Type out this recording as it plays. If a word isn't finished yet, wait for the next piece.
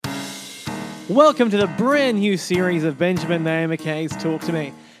Welcome to the brand new series of Benjamin Nair McKay's Talk to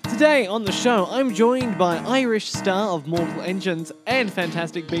Me. Today on the show, I'm joined by Irish star of Mortal Engines and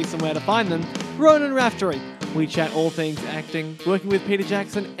Fantastic Beasts and Where to Find Them, Ronan Raftery. We chat all things acting, working with Peter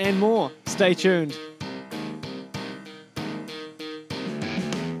Jackson and more. Stay tuned.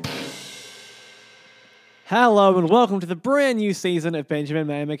 Hello and welcome to the brand new season of Benjamin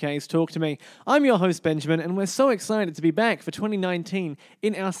Nair McKay's Talk to Me. I'm your host Benjamin and we're so excited to be back for 2019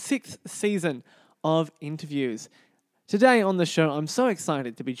 in our 6th season of interviews. Today on the show, I'm so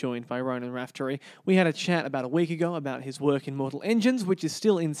excited to be joined by Ronan Raftery. We had a chat about a week ago about his work in Mortal Engines, which is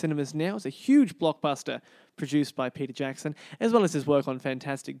still in cinemas now. It's a huge blockbuster produced by Peter Jackson, as well as his work on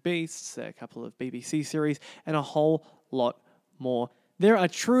Fantastic Beasts, a couple of BBC series, and a whole lot more. There are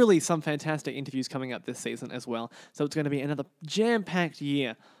truly some fantastic interviews coming up this season as well, so it's going to be another jam-packed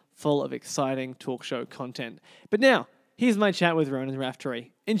year full of exciting talk show content. But now, here's my chat with Ronan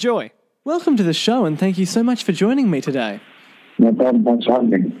Raftery. Enjoy! Welcome to the show, and thank you so much for joining me today. No problem, thanks for having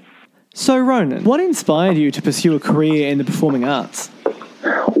me. So, Ronan, what inspired you to pursue a career in the performing arts?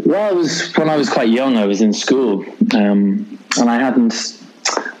 Well, when I was quite young, I was in school, and I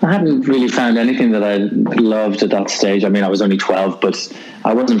hadn't really found anything that I loved at that stage. I mean, I was only 12, but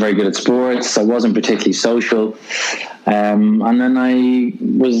I wasn't very good at sports. I wasn't particularly social. And then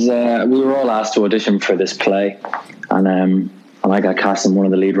we were all asked to audition for this play, and I got cast in one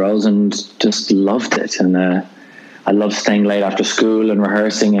of the lead roles and just loved it. And I loved staying late after school and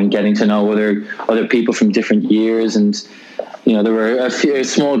rehearsing and getting to know other people from different years. And you know, there were a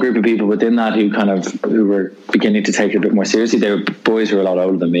small group of people within that who were beginning to take it a bit more seriously. They were boys who were a lot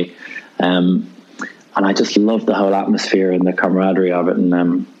older than me. And I just loved the whole atmosphere and the camaraderie of it.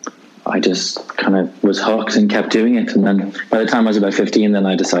 And I just kind of was hooked and kept doing it. And then by the time I was about 15, then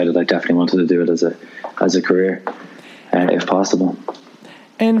I decided I definitely wanted to do it as a career, if possible.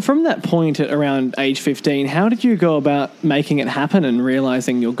 And from that point at around age 15, how did you go about making it happen and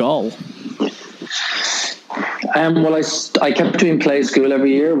realising your goal? Well, I kept doing play school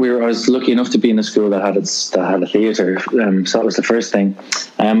every year. I was lucky enough to be in a school that had a theatre, so that was the first thing.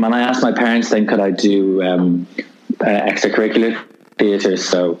 And I asked my parents then could I do extracurricular theatre,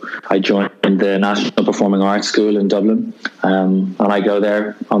 so I joined the National Performing Arts School in Dublin, and I go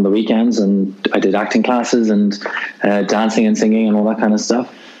there on the weekends, and I did acting classes and dancing and singing and all that kind of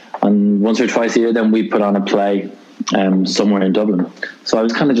stuff. And once or twice a year, then we put on a play somewhere in Dublin. So I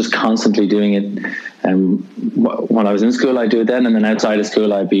was kind of just constantly doing it. When I was in school, I'd do it then, and then outside of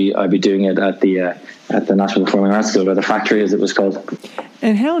school, I'd be doing it at the National Performing Arts School, or the Factory, as it was called.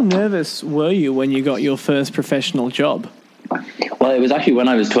 And how nervous were you when you got your first professional job? Well, it was actually when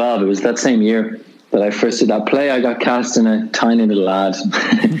I was 12. It was that same year that I first did that play. I got cast in a tiny little ad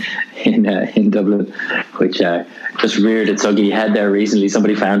in Dublin, which just reared its ugly head there recently.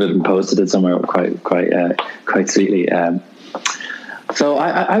 Somebody found it and posted it somewhere quite sweetly. So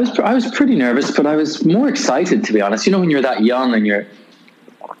I was pretty nervous, but I was more excited, to be honest. You know, when you're that young and you're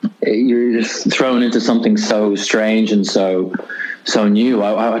just thrown into something so strange and so new.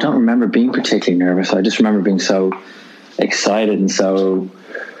 I don't remember being particularly nervous. I just remember being so excited and so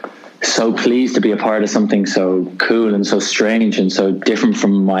pleased to be a part of something so cool and so strange and so different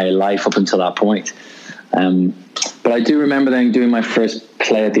from my life up until that point. But I do remember then doing my first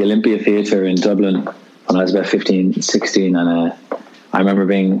play at the Olympia Theatre in Dublin when I was about 15, 16, and I remember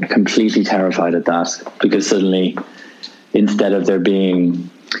being completely terrified at that, because suddenly, instead of there being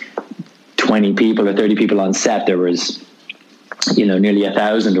 20 people or 30 people on set, there was, you know, nearly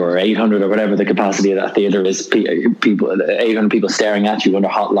 1,000 or 800 or whatever the capacity of that theatre is. 800 people staring at you under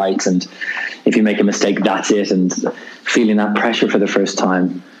hot lights, and if you make a mistake, that's it. And feeling that pressure for the first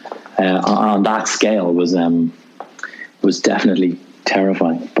time on that scale was definitely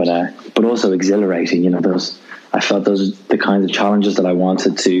terrifying, but also exhilarating. You know, I felt those are the kinds of challenges that I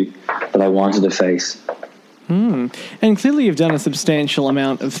wanted to face. And clearly you've done a substantial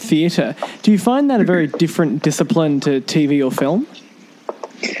amount of theatre. Do you find that a very different discipline to TV or film?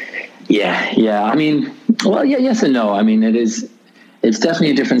 Yeah. I mean, well, yeah, yes and no. I mean, it's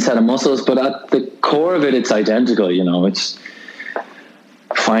definitely a different set of muscles, but at the core of it, it's identical. You know, it's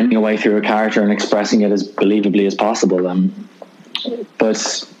finding a way through a character and expressing it as believably as possible. But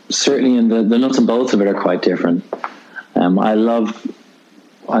certainly in the nuts and bolts of it are quite different. I love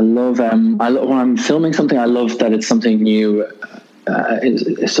when I'm filming something, I love that it's something new.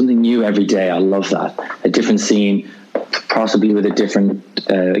 It's something new every day. I love that. A different scene, possibly with a different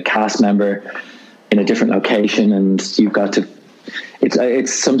cast member in a different location, and you've got to.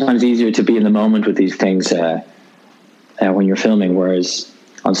 It's sometimes easier to be in the moment with these things when you're filming, whereas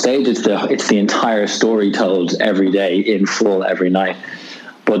on stage it's the entire story told every day in full every night.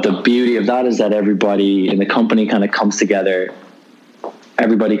 But the beauty of that is that everybody in the company kind of comes together.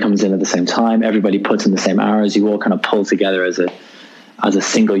 Everybody comes in at the same time. Everybody puts in the same hours. You all kind of pull together as a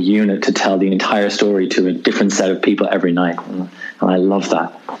single unit to tell the entire story to a different set of people every night. And I love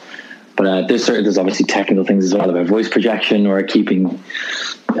that. But there's obviously technical things as well about voice projection, or keeping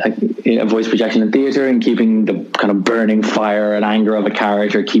a voice projection in theatre, and keeping the kind of burning fire and anger of a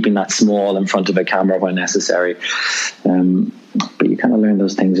character, keeping that small in front of a camera when necessary. But you kind of learn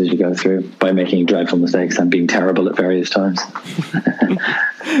those things as you go through by making dreadful mistakes and being terrible at various times.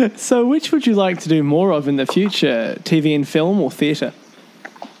 So which would you like to do more of in the future, TV and film or theatre?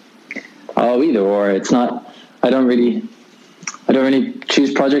 Oh, either or. It's not, I don't really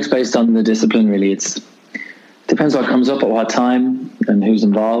choose projects based on the discipline, really. It depends what comes up at what time and who's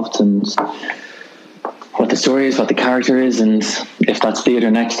involved and what the story is, what the character is, and if that's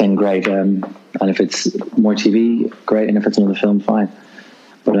theatre next, then great. And if it's more TV, great. And if it's another film, fine.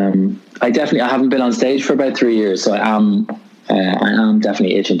 But I haven't been on stage for about 3 years, so I am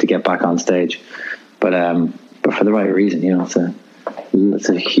definitely itching to get back on stage. But for the right reason, it's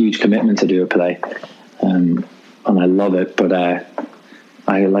a huge commitment to do a play, and I love it. But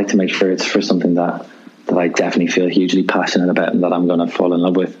I like to make sure it's for something that I definitely feel hugely passionate about and that I'm going to fall in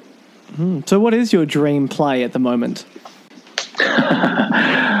love with. So what is your dream play at the moment?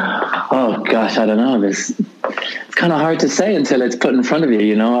 Oh gosh, I don't know. It's kind of hard to say until it's put in front of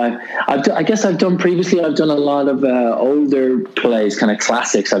you. I guess I've done a lot of older plays, kind of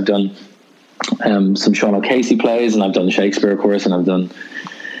classics. I've done some Sean O'Casey plays, and I've done Shakespeare, of course, and I've done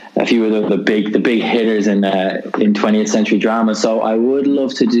a few of the big hitters in 20th century drama. So I would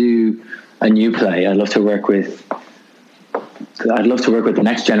love to do a new play. I'd love to work with the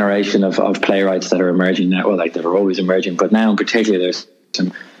next generation of playwrights that are emerging now. Well, like, that are always emerging, but now in particular, there's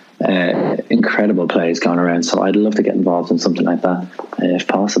some incredible plays going around. So I'd love to get involved in something like that, if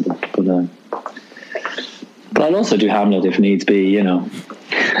possible. But I'd also do Hamlet if needs be,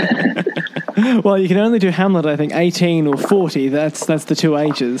 Well, you can only do Hamlet, I think, 18 or 40. That's the two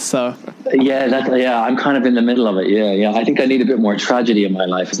ages. So yeah, I'm kind of in the middle of it. Yeah. I think I need a bit more tragedy in my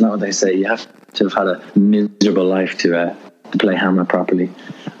life. Isn't that what they say? You have to have had a miserable life to play Hamlet properly.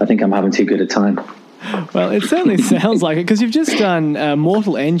 I think I'm having too good a time. Well, it certainly sounds like it, because you've just done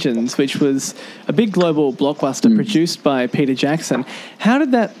Mortal Engines, which was a big global blockbuster produced by Peter Jackson. How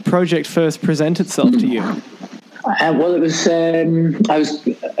did that project first present itself to you? Well, it was, I was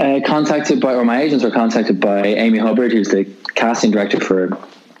contacted by, or my agents were contacted by Amy Hubbard, who's the casting director for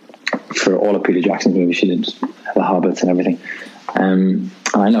all of Peter Jackson's movies. She did The Hobbits and everything. And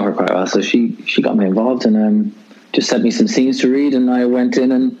I know her quite well, so she got me involved and just sent me some scenes to read, and I went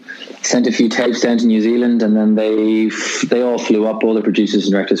in and sent a few tapes down to New Zealand, and then they all flew up, all the producers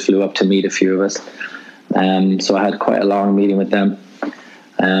and directors flew up to meet a few of us. So I had quite a long meeting with them.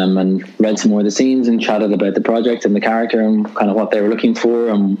 And read some more of the scenes and chatted about the project and the character and kind of what they were looking for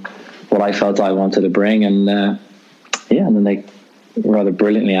and what I felt I wanted to bring. And and then they rather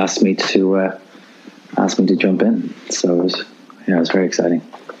brilliantly asked me to jump in. So it was very exciting.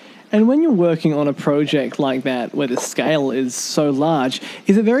 And when you're working on a project like that, where the scale is so large,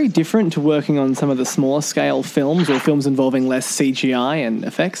 is it very different to working on some of the smaller scale films or films involving less CGI and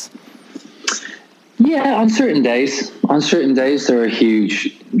effects? Yeah, on certain days there are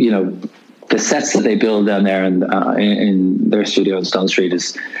huge, the sets that they build down there in their studio in Stone Street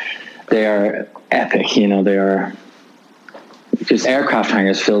they are epic. They are just aircraft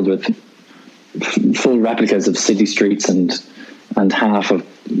hangars filled with full replicas of city streets and half of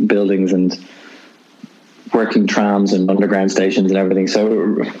buildings and working trams and underground stations and everything.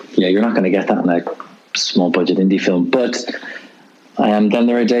 So yeah, you're not going to get that in a small budget indie film, but then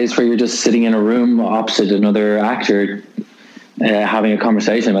there are days where you're just sitting in a room opposite another actor having a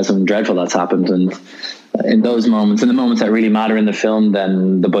conversation about something dreadful that's happened. And in those moments, in the moments that really matter in the film,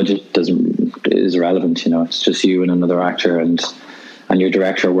 then the budget is irrelevant. It's just you and another actor and your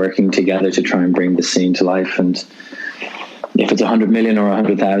director working together to try and bring the scene to life. And if it's 100 million or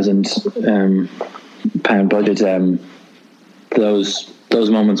 100,000 pound budget, those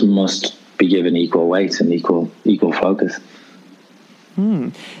moments must be given equal weight and equal focus.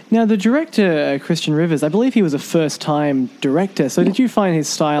 Now, the director, Christian Rivers, I believe he was a first-time director. So did you find his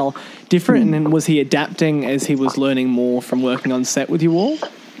style different? And was he adapting as he was learning more from working on set with you all?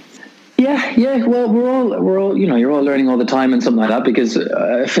 Yeah. Well, we're all, you're all learning all the time and something like that, because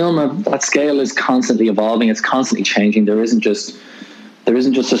a film of that scale is constantly evolving. It's constantly changing. There isn't just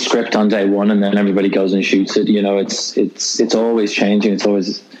a script on day one and then everybody goes and shoots it. It's always changing. It's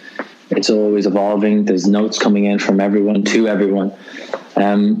always evolving. There's notes coming in from everyone to everyone.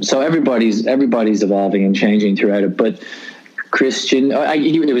 So everybody's evolving and changing throughout it. But Christian.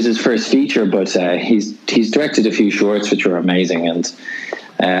 It was his first feature, but he's directed a few shorts which were amazing,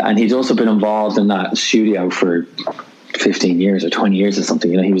 and he's also been involved in that studio for 15 years or 20 years or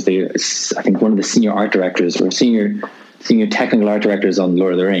something. He was I think one of the senior art directors or senior technical art directors on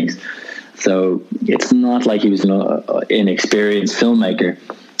Lord of the Rings. So it's not like he was an inexperienced filmmaker,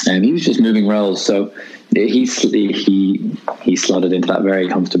 and he was just moving roles. So he slotted into that very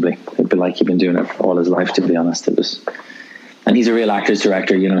comfortably. It'd be like he'd been doing it all his life, to be honest. And he's a real actor's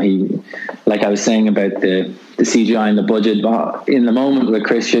director. He, like I was saying about the CGI and the budget, in the moment with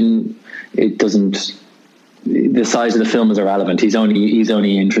Christian, it doesn't. The size of the film is irrelevant. He's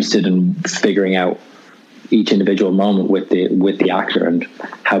only interested in figuring out each individual moment with the actor and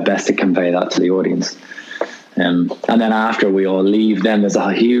how best to convey that to the audience. And then after we all leave, then there's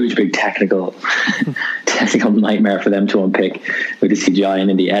a huge big technical nightmare for them to unpick with the CGI and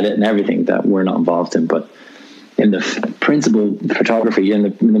in the edit and everything that we're not involved in. But in the principal photography, in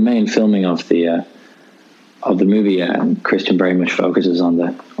the main filming of the movie, Christian very much focuses on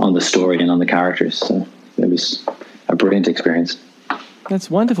the story and on the characters. So it was a brilliant experience. That's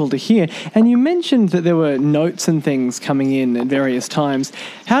wonderful to hear. And you mentioned that there were notes and things coming in at various times.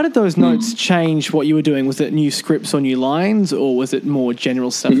 How did those notes change what you were doing? Was it new scripts or new lines, or was it more general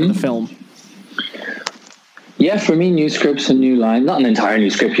stuff for the film? Yeah, for me, new scripts and new lines. Not an entire new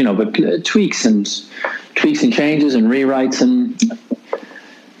script, but tweaks and changes and rewrites. And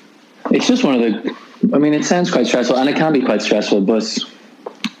it's just one of it sounds quite stressful, and it can be quite stressful, but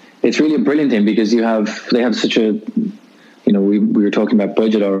it's really a brilliant thing because they have such a, we were talking about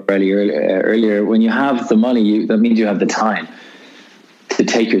budget already earlier. When you have the money, that means you have the time to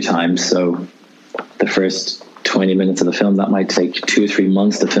take your time. So the first 20 minutes of the film, that might take 2 or 3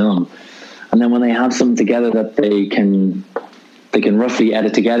 months to film. And then when they have something together that they can roughly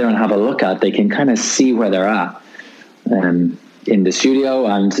edit together and have a look at, they can kind of see where they're at in the studio,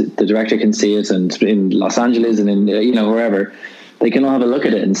 and the director can see it, and in Los Angeles and in wherever, they can all have a look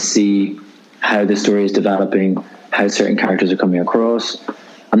at it and see how the story is developing, how certain characters are coming across.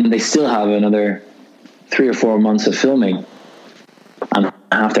 And then they still have another 3 or 4 months of filming and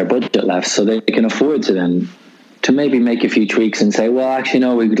half their budget left, so they can afford to maybe make a few tweaks and say, well, actually,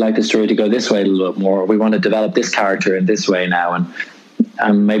 no, we would like the story to go this way a little bit more. We want to develop this character in this way now,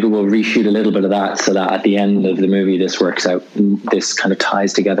 and maybe we'll reshoot a little bit of that so that at the end of the movie this works out, this kind of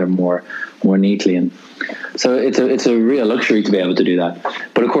ties together more neatly. And so it's a real luxury to be able to do that.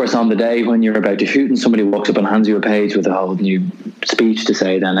 But of course, on the day when you're about to shoot and somebody walks up and hands you a page with a whole new speech to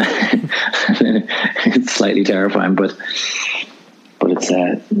say, then it's slightly terrifying, but it's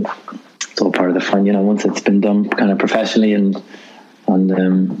all part of the fun, once it's been done kind of professionally and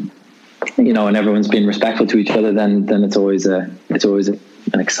everyone's been respectful to each other, then it's always an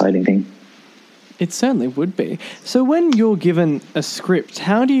exciting thing. It certainly would be. So when you're given a script,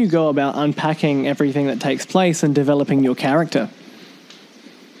 how do you go about unpacking everything that takes place and developing your character?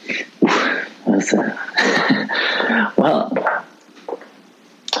 Well,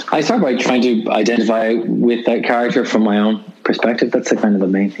 I start by trying to identify with that character from my own perspective. That's kind of the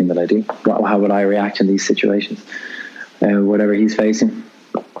main thing that I do. How would I react in these situations, whatever he's facing?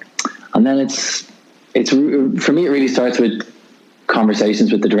 And then it's for me, it really starts with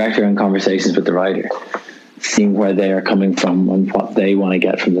conversations with the director and conversations with the writer, seeing where they are coming from and what they want to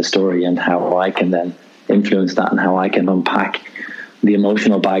get from the story, and how I can then influence that, and how I can unpack the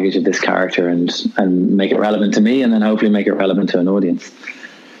emotional baggage of this character and make it relevant to me, and then hopefully make it relevant to an audience.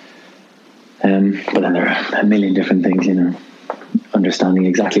 But then there are a million different things, understanding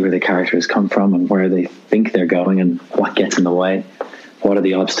exactly where the characters come from and where they think they're going and what gets in the way. What are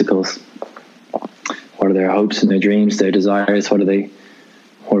the obstacles? What are their hopes and their dreams, their desires? What do they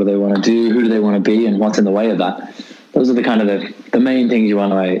want to do? Who do they want to be? And what's in the way of that? Those are the kind of the main things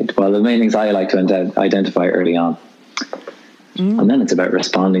the main things I like to identify early on. And then it's about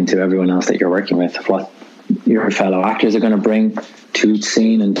responding to everyone else that you're working with, what your fellow actors are going to bring to each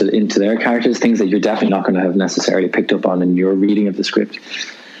scene and into their characters, things that you're definitely not going to have necessarily picked up on in your reading of the script.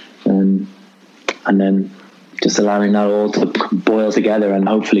 And then just allowing that all to boil together and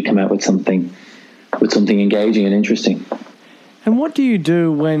hopefully come out with something engaging and interesting. And what do you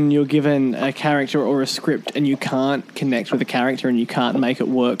do when you're given a character or a script and you can't connect with the character and you can't make it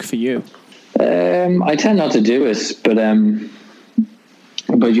work for you? I tend not to do it, but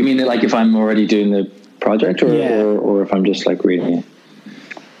you mean it like if I'm already doing the project, or if I'm just like reading it?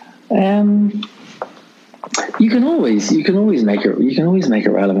 You can always make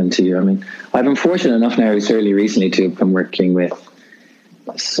it relevant to you. I mean, I've been fortunate enough now, certainly recently, to have been working with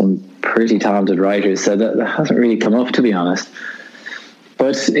some pretty talented writers, so that hasn't really come up, to be honest.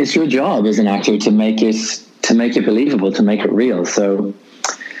 But it's your job as an actor to make it to make it believable, to make it real. So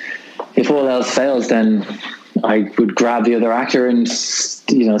if all else fails, then I would grab the other actor and,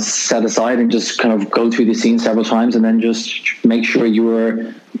 you know, set aside and just kind of go through the scene several times, and then just make sure you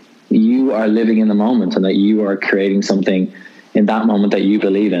are living in the moment, and that you are creating something in that moment that you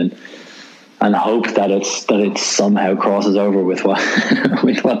believe in, and hope that it somehow crosses over with what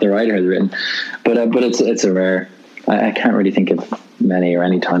with what the writer has written. But it's a rare. I can't really think of many or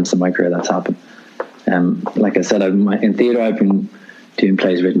any times in my career that's happened. Like I said, in theatre I've been doing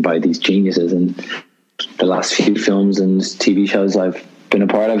plays written by these geniuses, and the last few films and TV shows I've been a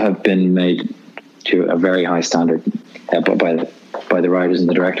part of have been made to a very high standard by the writers and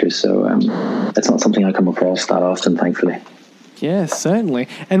the directors. So it's not something I come across that often, thankfully. Yeah, certainly.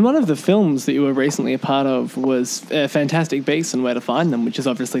 And one of the films that you were recently a part of was Fantastic Beasts and Where to Find Them, which is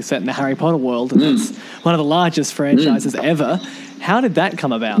obviously set in the Harry Potter world, and it's one of the largest franchises ever. How did that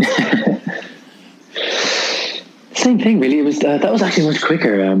come about? Same thing, really. It was that was actually much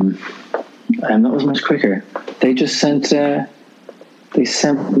quicker. That was much quicker. They just sent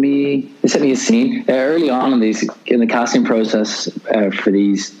me a scene early on in the casting process for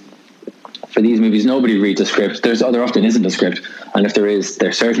these movies. Nobody reads a script. There often isn't a script, and if there is,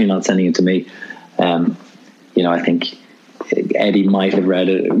 they're certainly not sending it to me. You know, I think Eddie might have read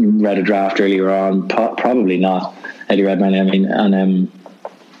a draft earlier on. Probably not. Eddie Redmayne, I mean, and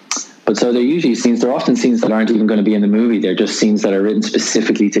but so they're usually scenes. They're often scenes that aren't even going to be in the movie. They're just scenes that are written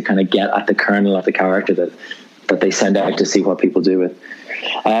specifically to kind of get at the kernel of the character that they send out to see what people do with.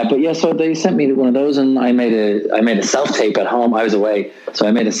 But yeah, so they sent me one of those, and I made a self tape at home. I was away, so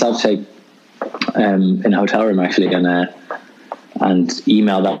I made a self tape in a hotel room actually, and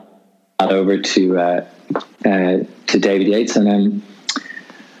emailed that over to David Yates,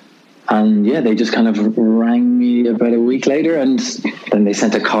 and yeah, they just kind of rang me about a week later, and then they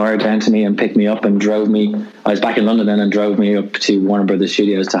sent a car down to me and picked me up and drove me. I was back in London then, and drove me up to Warner Brothers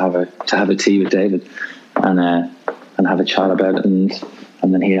Studios to have a tea with David and have a chat about it, and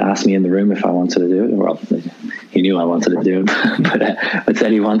then he asked me in the room if I wanted to do it. Well, he knew I wanted to do it, but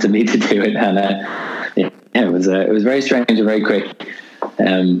said he wanted me to do it, and yeah, it was very strange and very quick,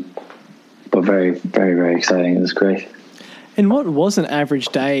 but very, very, very exciting. It was great. And what was an average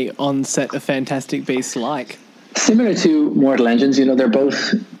day on set of Fantastic Beasts like? Similar to Mortal Engines, you know, they're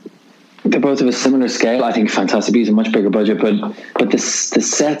both of a similar scale. I think Fantastic Beasts is a much bigger budget, but the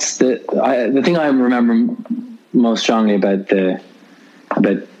sets, the thing I remember most strongly about the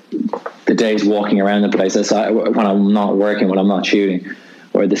days walking around the place, when I'm not working, when I'm not shooting,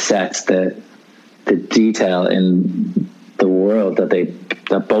 or the sets, the detail in the world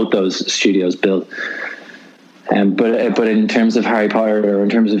that both those studios built. But in terms of Harry Potter, or in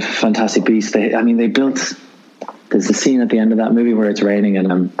terms of Fantastic Beasts, they built. There's a scene at the end of that movie where it's raining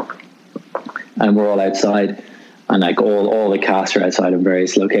and we're all outside, and like all the cast are outside in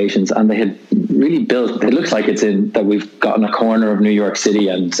various locations, and they had really built. It looks like that we've gotten a corner of New York City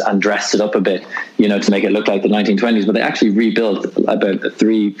and dressed it up a bit, you know, to make it look like the 1920s. But they actually rebuilt about a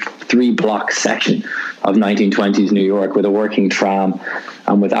three block section of 1920s New York with a working tram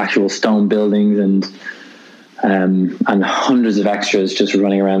and with actual stone buildings and hundreds of extras just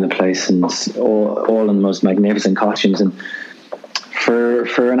running around the place, and all in the most magnificent costumes. And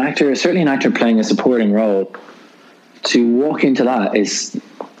for an actor, certainly an actor playing a supporting role, to walk into that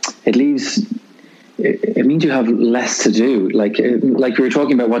it means you have less to do. Like we were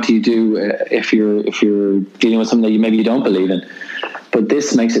talking about, what do you do if you're dealing with something that maybe you don't believe in? But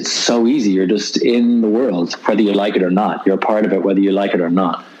this makes it so easy. You're just in the world, whether you like it or not. You're a part of it, whether you like it or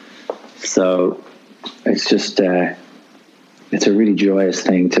not. So it's just it's a really joyous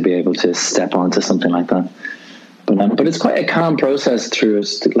thing to be able to step onto something like that. But it's quite a calm process through.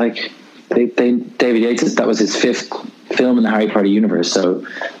 Like David Yates, that was his 5th film in the Harry Potter universe, so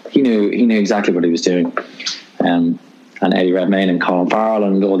he knew exactly what he was doing. And Eddie Redmayne and Colin Farrell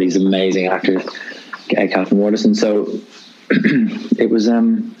and all these amazing actors, Catherine Waterston. So it was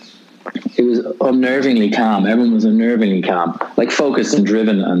unnervingly calm. Everyone was unnervingly calm, like focused and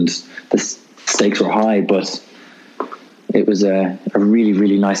driven, and the stakes were high, but it was a really,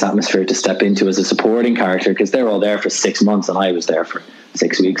 really nice atmosphere to step into as a supporting character, because they're all there for 6 months and I was there for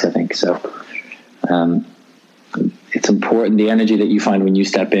 6 weeks, I think. So it's important. The energy that you find when you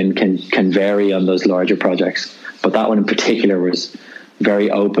step in can vary on those larger projects, but that one in particular was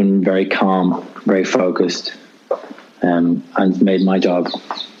very open, very calm, very focused, and made my job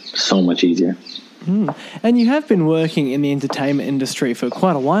so much easier. And you have been working in the entertainment industry for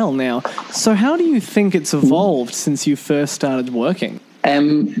quite a while now. So how do you think it's evolved since you first started working?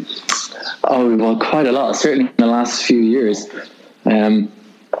 Well, quite a lot, certainly in the last few years.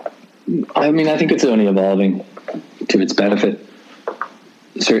 I mean, I think it's only evolving to its benefit,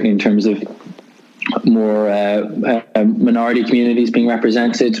 certainly in terms of more minority communities being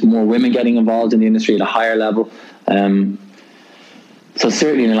represented, more women getting involved in the industry at a higher level. So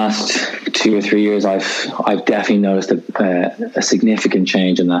certainly in the last 2 or 3 years, I've definitely noticed a significant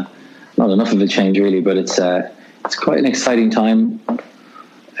change in that. Not enough of a change really, but it's quite an exciting time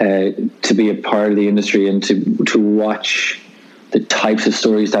to be a part of the industry and to watch the types of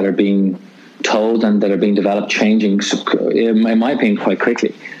stories that are being told and that are being developed changing, in my opinion, quite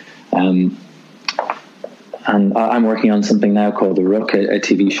quickly. And I'm working on something now called The Rook, a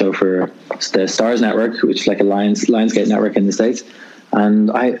TV show for the Stars Network, which is like a Lionsgate network in the States. And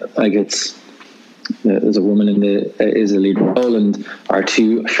there's a woman is a lead role, and our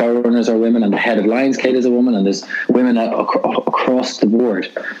 2 showrunners are women, and the head of Lionsgate is a woman, and there's women across the board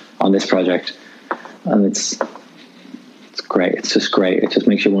on this project, and it's great. It's just great. It just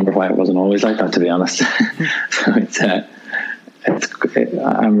makes you wonder why it wasn't always like that, to be honest. So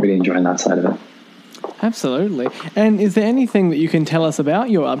I'm really enjoying that side of it. Absolutely. And is there anything that you can tell us about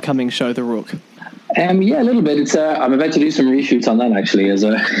your upcoming show, The Rook? Yeah, a little bit. It's I'm about to do some reshoots on that, actually, as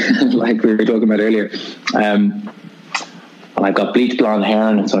like we were talking about earlier. And I've got bleached blonde hair,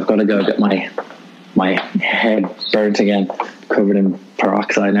 and so I've got to go get my head burnt again, covered in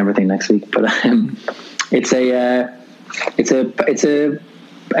peroxide and everything next week. But it's a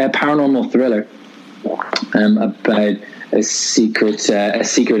paranormal thriller about a secret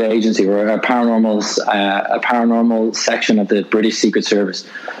agency, or a paranormal section of the British Secret Service.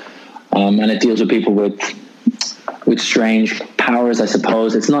 And it deals with people with strange powers, I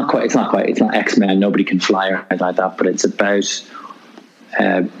suppose. It's not X-Men. Nobody can fly or anything like that, but it's about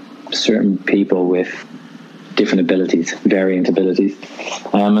certain people with different abilities, variant abilities.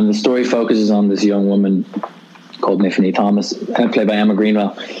 And the story focuses on this young woman called Niffany Thomas, played by Emma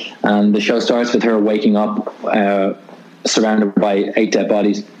Greenwell. And the show starts with her waking up, surrounded by 8 dead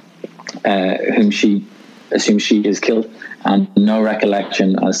bodies, whom she assumes she is killed, and no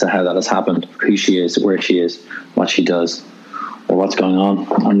recollection as to how that has happened, who she is, where she is, what she does, or what's going on.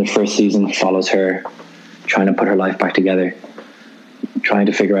 And the first season follows her trying to put her life back together, trying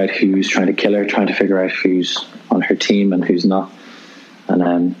to figure out who's trying to kill her, trying to figure out who's on her team and who's not.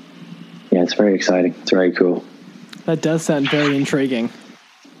 And it's very exciting. It's very cool. That does sound very intriguing.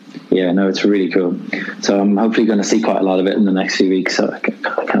 Yeah, no, it's really cool. So I'm hopefully going to see quite a lot of it in the next few weeks, so I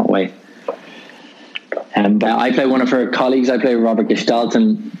can't wait. And I play one of her colleagues. I play Robert Gestalt,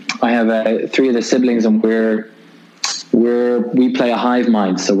 and I have 3 of the siblings, and we play a hive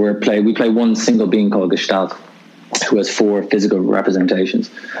mind. So we play one single being called Gestalt, who has 4 physical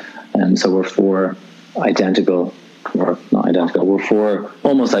representations, and so we're 4 identical, or not identical. We're 4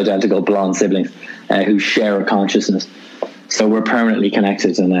 almost identical blonde siblings who share a consciousness. So we're permanently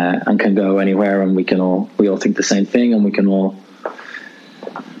connected and can go anywhere, and we all think the same thing, and we can all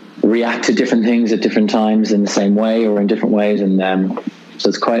react to different things at different times in the same way or in different ways. And so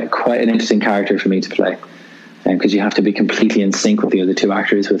it's quite an interesting character for me to play, because you have to be completely in sync with the other 2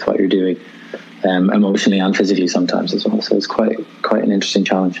 actors with what you're doing, emotionally and physically sometimes as well. So it's quite an interesting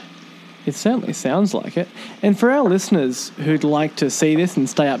challenge. It certainly sounds like it. And for our listeners who'd like to see this and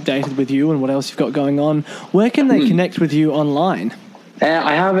stay updated with you and what else you've got going on, where can they connect with you online?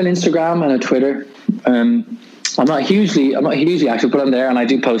 I have an Instagram and a Twitter. I'm not hugely active, but I'm there, and I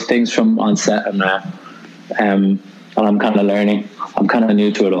do post things from on set, and I'm kind of learning. I'm kind of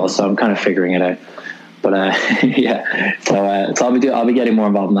new to it all, so I'm kind of figuring it out. But yeah, so I'll be getting more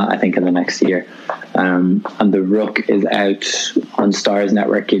involved in that, I think, in the next year. And The Rook is out on Stars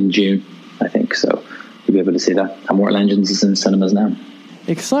Network in June, I think. So you'll be able to see that. And Mortal Engines is in cinemas now.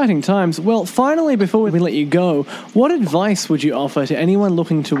 Exciting times. Well, finally, before we let you go, what advice would you offer to anyone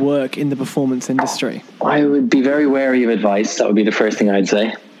looking to work in the performance industry? I would be very wary of advice. That would be the first thing I'd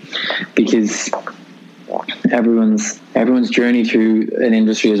say, because everyone's journey through an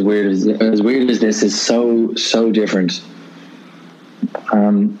industry as weird as this is so different.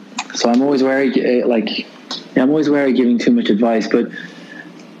 So I'm always wary. I'm always wary of giving too much advice, but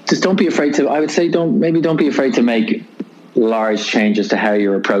just don't be afraid to. I would say don't be afraid to make large changes to how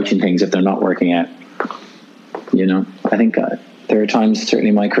you're approaching things if they're not working out. I think there are times, certainly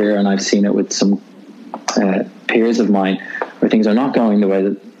in my career, and I've seen it with some peers of mine, where things are not going the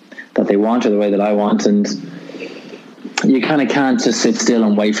way that they want, or the way that I want, and you kind of can't just sit still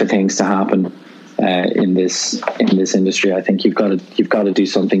and wait for things to happen in this industry. I think you've got to do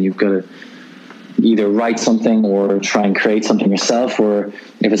something. You've got to either write something or try and create something yourself, or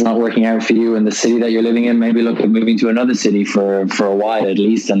if it's not working out for you in the city that you're living in, maybe look at moving to another city for a while at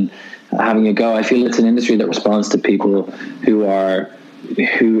least and having a go. I feel it's an industry that responds to people who are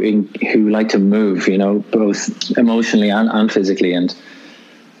who like to move, you know, both emotionally and physically. And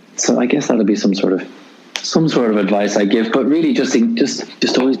so I guess that'll be some sort of advice I give, but really just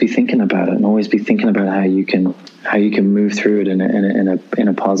always be thinking about it, and always be thinking about how you can move through it in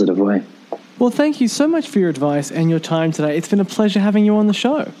a positive way. Well, thank you so much for your advice and your time today. It's been a pleasure having you on the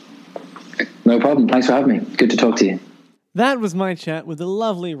show. No problem. Thanks for having me. Good to talk to you. That was my chat with the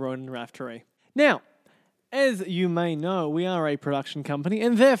lovely Ronan Raftery. Now, as you may know, we are a production company,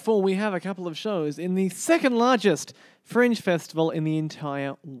 and therefore we have a couple of shows in the second largest Fringe Festival in the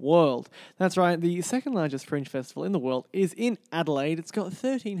entire world. That's right, the second largest Fringe Festival in the world is in Adelaide. It's got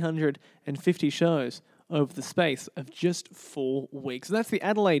 1,350 shows over the space of just 4 weeks. So that's the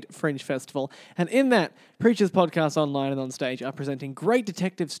Adelaide Fringe Festival. And in that, Preachers Podcast Online and On Stage are presenting Great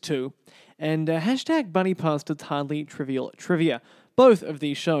Detectives 2 and hashtag Bunny Pastors Hardly Trivial Trivia. Both of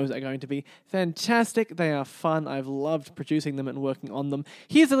these shows are going to be fantastic. They are fun. I've loved producing them and working on them.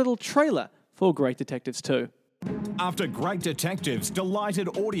 Here's a little trailer for Great Detectives 2. After Great Detectives delighted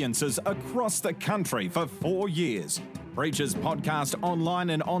audiences across the country for 4 years, Preachers Podcast Online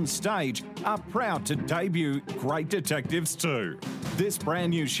and On Stage are proud to debut Great Detectives 2. This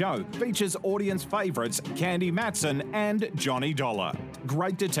brand new show features audience favourites Candy Matson and Johnny Dollar.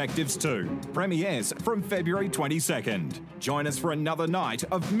 Great Detectives 2 premieres from February 22nd. Join us for another night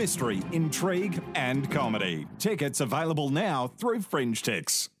of mystery, intrigue and comedy. Tickets available now through Fringe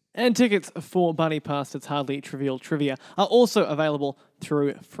Tix. And tickets for Bunny Pastors Hardly Trivial Trivia are also available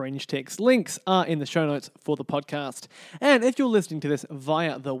through Fringe Tix. Links are in the show notes for the podcast. And if you're listening to this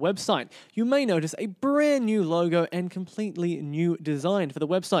via the website, you may notice a brand new logo and completely new design for the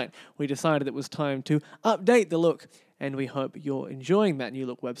website. We decided it was time to update the look, and we hope you're enjoying that new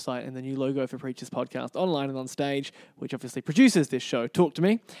look website and the new logo for Preachers Podcast Online and On Stage, which obviously produces this show, Talk to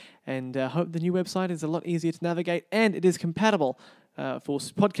Me. And hope the new website is a lot easier to navigate, and it is compatible for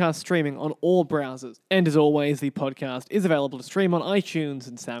podcast streaming on all browsers. And as always, the podcast is available to stream on iTunes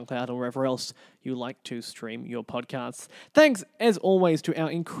and SoundCloud or wherever else you like to stream your podcasts. Thanks, as always, to our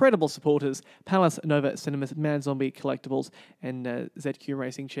incredible supporters, Palace Nova Cinemas, Mad Zombie Collectibles, and ZQ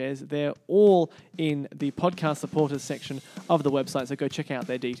Racing Chairs. They're all in the podcast supporters section of the website, so go check out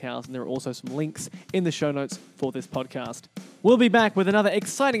their details, and there are also some links in the show notes for this podcast. We'll be back with another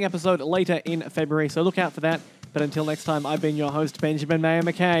exciting episode later in February, so look out for that. But until next time, I've been your host, Benjamin Mayer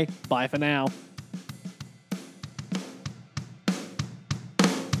McKay. Bye for now.